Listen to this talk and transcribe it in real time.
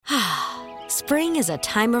Spring is a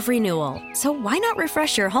time of renewal, so why not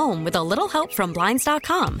refresh your home with a little help from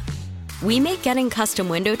Blinds.com? We make getting custom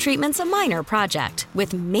window treatments a minor project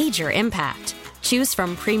with major impact. Choose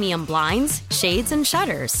from premium blinds, shades, and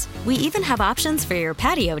shutters. We even have options for your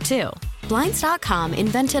patio, too. Blinds.com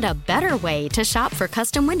invented a better way to shop for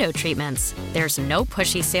custom window treatments. There's no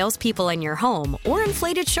pushy salespeople in your home or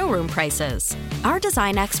inflated showroom prices. Our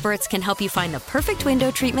design experts can help you find the perfect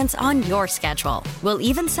window treatments on your schedule. We'll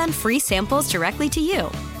even send free samples directly to you.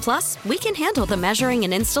 Plus, we can handle the measuring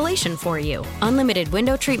and installation for you. Unlimited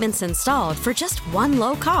window treatments installed for just one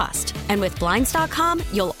low cost. And with Blinds.com,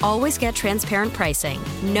 you'll always get transparent pricing.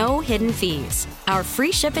 No hidden fees. Our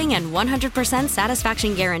free shipping and 100%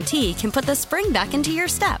 satisfaction guarantee can put the spring back into your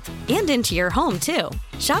step and into your home, too.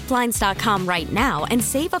 Shop Blinds.com right now and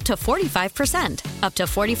save up to 45%. Up to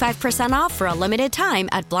 45% off for a limited time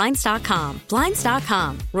at Blinds.com.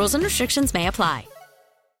 Blinds.com. Rules and restrictions may apply.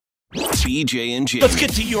 BJ and Jamie. Let's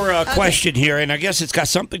get to your question here, and I guess it's got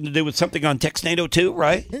something to do with something on Textnado too,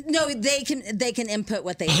 right? No, they can input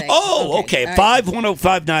what they think. Oh, okay. All right.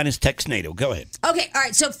 51059 is Textnado. Go ahead. Okay, all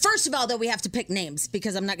right. So first of all, though, we have to pick names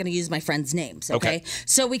because I'm not going to use my friends' names. Okay.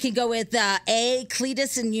 So we can go with A,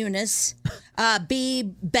 Cletus and Eunice, B,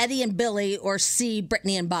 Betty and Billy, or C,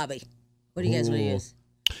 Brittany and Bobby. What do you guys want to use?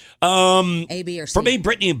 A, B, or C? For me,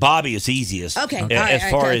 Brittany and Bobby is easiest. Okay.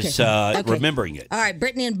 As far as remembering it. All right,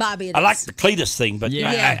 Brittany and Bobby. I like the Cletus thing, but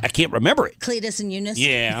I can't remember it. Cletus and Eunice.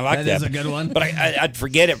 Yeah, I like that. That is a good one. But I'd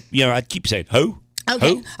forget it. You know, I'd keep saying, who? Okay.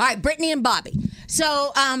 Who? All right, Brittany and Bobby.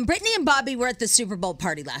 So Brittany and Bobby were at the Super Bowl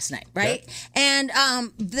party last night, right? And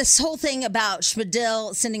this whole thing about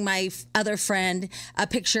Schmidl sending my other friend a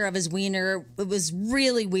picture of his wiener, it was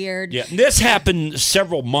really weird. Yeah, this happened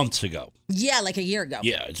several months ago. Yeah, like a year ago.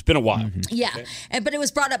 Yeah, it's been a while. Yeah, but it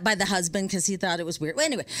was brought up by the husband because he thought it was weird. Well,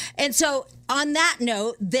 anyway, and so on that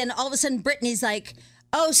note, then all of a sudden Brittany's like,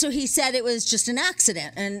 oh, so he said it was just an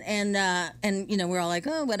accident, and you know, we're all like,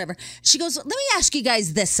 oh, whatever. She goes, let me ask you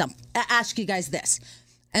guys this.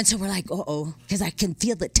 And so we're like, because I can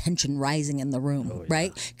feel the tension rising in the room,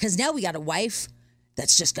 right? Because now we got a wife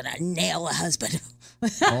that's just gonna nail a husband.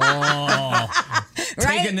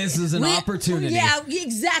 Right? Taking this as an opportunity. Yeah,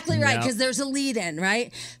 exactly right, because there's a lead in,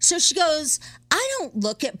 right? So she goes, I don't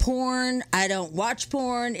look at porn. I don't watch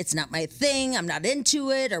porn. It's not my thing. I'm not into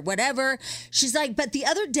it or whatever. She's like, but the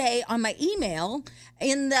other day on my email,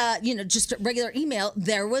 in the, just a regular email,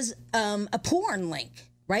 there was a porn link,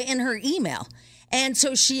 right, in her email. And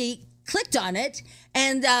so she clicked on it,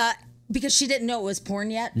 and because she didn't know it was porn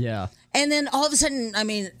yet. Yeah. And then all of a sudden, I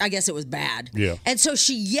mean, I guess it was bad. Yeah. And so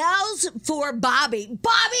she yells for Bobby,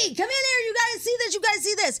 Bobby, come in here. You guys see this? You guys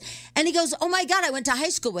see this? And he goes, oh my God, I went to high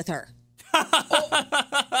school with her.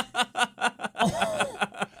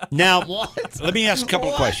 Now, let me ask a couple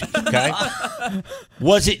of questions, okay?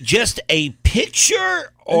 Was it just a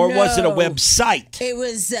picture or was it a website? It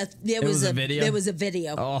was a video. It was a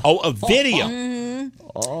video. Oh, a video.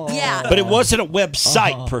 Yeah. But it wasn't a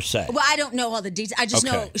website per se. Well, I don't know all the details. I just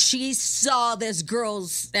know Okay. she saw this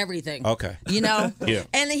girl's everything. Okay. You know? Yeah.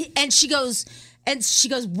 And she goes,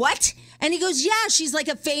 what? And he goes, yeah, she's like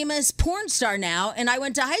a famous porn star now, and I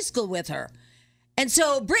went to high school with her. And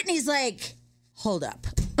so Brittany's like, hold up.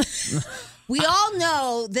 We all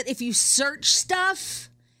know that if you search stuff,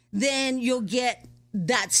 then you'll get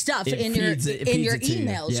that stuff in your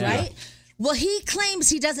emails, right? Well, he claims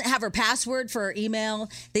he doesn't have her password for her email.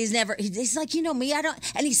 He's like, you know me, I don't,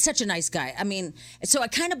 and he's such a nice guy. I mean, so I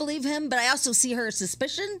kind of believe him, but I also see her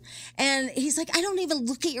suspicion. And he's like, I don't even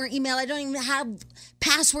look at your email. I don't even have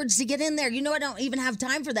passwords to get in there. You know, I don't even have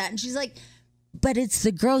time for that. And she's like, but it's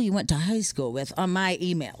the girl you went to high school with on my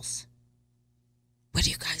emails. What do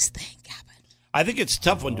you guys think happened? I think it's a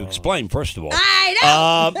tough one to explain, first of all. I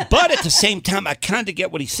know. But at the same time, I kind of get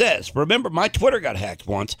what he says. Remember, my Twitter got hacked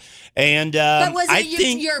once. And But was I it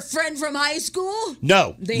think your friend from high school?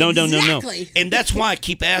 No. Exactly. And that's why I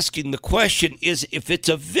keep asking the question is if it's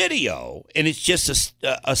a video and it's just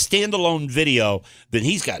a standalone video, then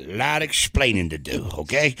he's got a lot of explaining to do,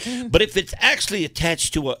 okay? But if it's actually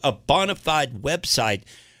attached to a bona fide website,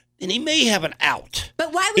 then he may have an out.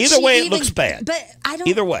 But why would Either way, it looks bad. But I don't.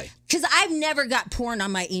 Either way. Because I've never got porn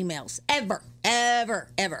on my emails. Ever.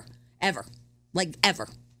 Like, ever.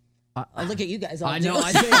 I look at you guys all I day. know.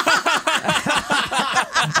 I think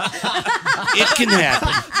It can happen.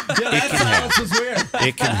 that silence was weird.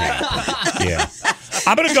 It can happen. Yeah.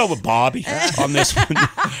 I'm going to go with Bobby on this one.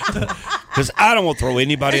 Because I don't want to throw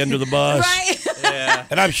anybody under the bus. Right? Yeah.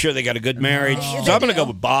 And I'm sure they got a good marriage. So I'm going to go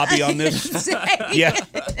with Bobby on this. Yeah.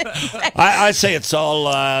 I say it's all,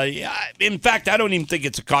 in fact, I don't even think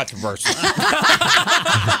it's a controversy.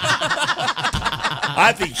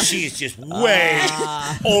 I think she is just way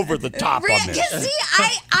over the top on this. See,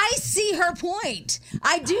 I see her point.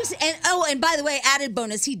 I do. And by the way, added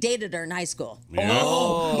bonus, he dated her in high school.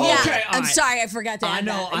 Oh, Yeah, okay. I'm sorry, I forgot to add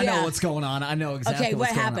that. I know what's going on. I know exactly Okay,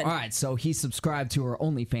 what's what going happened? on. All right, so he subscribed to her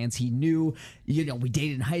OnlyFans. He knew, we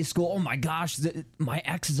dated in high school. Oh my gosh, my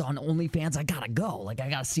ex is on OnlyFans. I gotta go. Like, I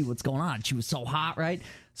gotta see what's going on. She was so hot, right?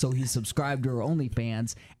 So he subscribed to her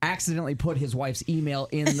OnlyFans, accidentally put his wife's email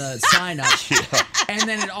in the sign up, and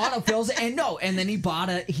then it autofills. And then he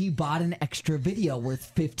bought an extra video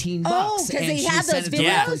worth $15. Oh, 'cause they have those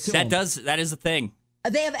videos? Yeah, that is a thing.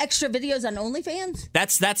 They have extra videos on OnlyFans?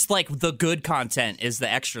 That's like the good content is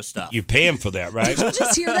the extra stuff. You pay him for that, right? Did you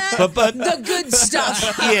just hear that? But the good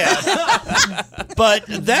stuff. Yeah, but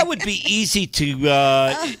that would be easy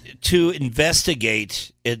to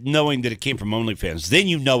investigate, it, knowing that it came from OnlyFans. Then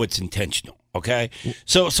you know it's intentional. Okay,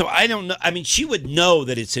 so I don't know. I mean, she would know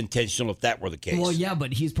that it's intentional if that were the case. Well, yeah,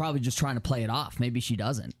 but he's probably just trying to play it off. Maybe she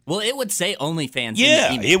doesn't. Well, it would say OnlyFans. Yeah,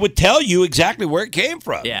 in the email. it would tell you exactly where it came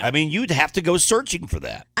from. Yeah. I mean, you'd have to go searching for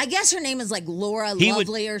that. I guess her name is like Laura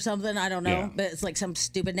Lovely or something. I don't know, Yeah. but it's like some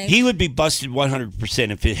stupid name. He would be busted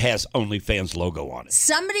 100% if it has OnlyFans logo on it.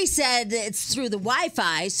 Somebody said that it's through the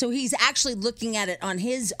Wi-Fi, so he's actually looking at it on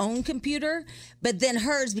his own computer, but then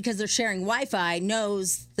hers, because they're sharing Wi-Fi,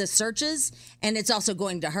 knows the searches, and it's also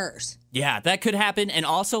going to hers. Yeah, that could happen. And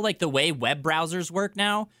also, like, the way web browsers work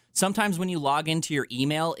now, sometimes when you log into your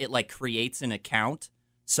email, it, like, creates an account.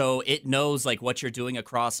 So it knows, like, what you're doing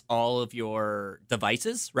across all of your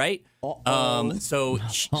devices, right? So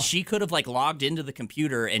she could have, like, logged into the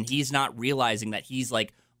computer, and he's not realizing that he's,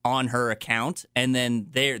 like, on her account, and then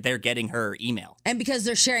they're getting her email. And because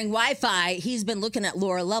they're sharing Wi-Fi, he's been looking at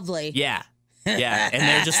Laura Lovely. Yeah. Yeah, and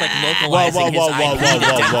they're just like localizing his IP.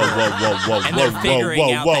 And they're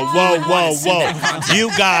figuring out whoa.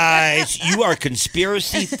 You guys, you are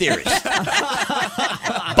conspiracy theorists.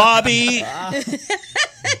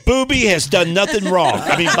 Booby has done nothing wrong.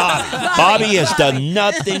 I mean, Bobby has done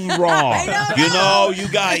nothing wrong. You know, you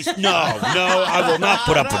guys, no, I will not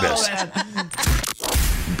put up with this.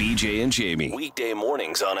 BJ and Jamie, weekday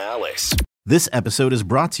mornings on Alice. This episode is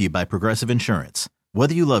brought to you by Progressive Insurance.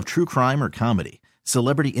 Whether you love true crime or comedy,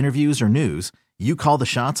 celebrity interviews or news, you call the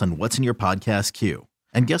shots on what's in your podcast queue.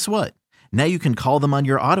 And guess what? Now you can call them on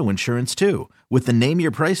your auto insurance too with the Name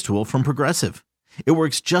Your Price tool from Progressive. It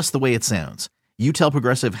works just the way it sounds. You tell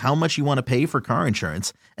Progressive how much you want to pay for car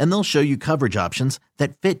insurance, and they'll show you coverage options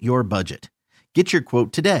that fit your budget. Get your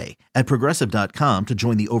quote today at Progressive.com to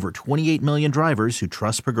join the over 28 million drivers who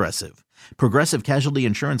trust Progressive. Progressive Casualty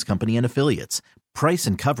Insurance Company and Affiliates. Price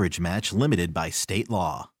and coverage match limited by state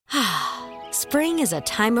law. Spring is a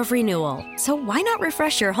time of renewal, so why not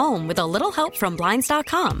refresh your home with a little help from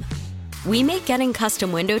Blinds.com? We make getting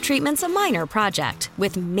custom window treatments a minor project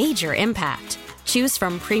with major impact. Choose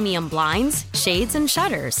from premium blinds, shades, and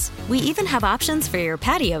shutters. We even have options for your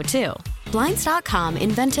patio, too. Blinds.com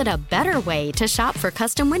invented a better way to shop for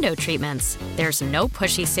custom window treatments. There's no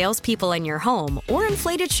pushy salespeople in your home or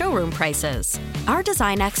inflated showroom prices. Our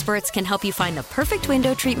design experts can help you find the perfect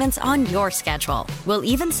window treatments on your schedule. We'll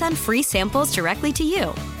even send free samples directly to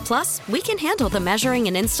you. Plus, we can handle the measuring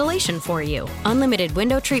and installation for you. Unlimited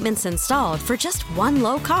window treatments installed for just one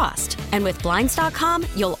low cost. And with Blinds.com,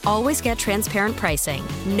 you'll always get transparent pricing.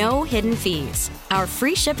 No hidden fees. Our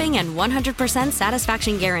free shipping and 100%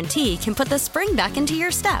 satisfaction guarantee can put the spring back into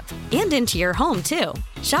your step and into your home, too.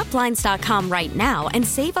 Shop Blinds.com right now and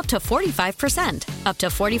save up to 45%. Up to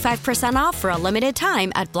 45% off for a limited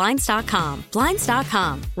time at Blinds.com.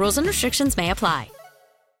 Blinds.com. Rules and restrictions may apply.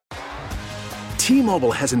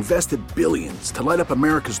 T-Mobile has invested billions to light up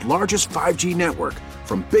America's largest 5G network,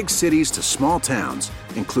 from big cities to small towns,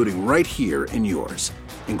 including right here in yours.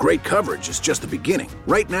 And great coverage is just the beginning.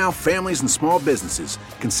 Right now, families and small businesses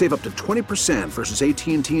can save up to 20% versus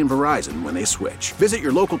AT&T and Verizon when they switch. Visit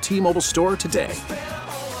your local T-Mobile store today.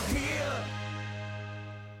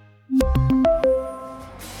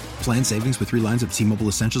 Plan savings with 3 lines of T-Mobile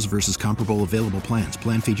Essentials versus comparable available plans.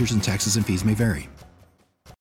 Plan features and taxes and fees may vary.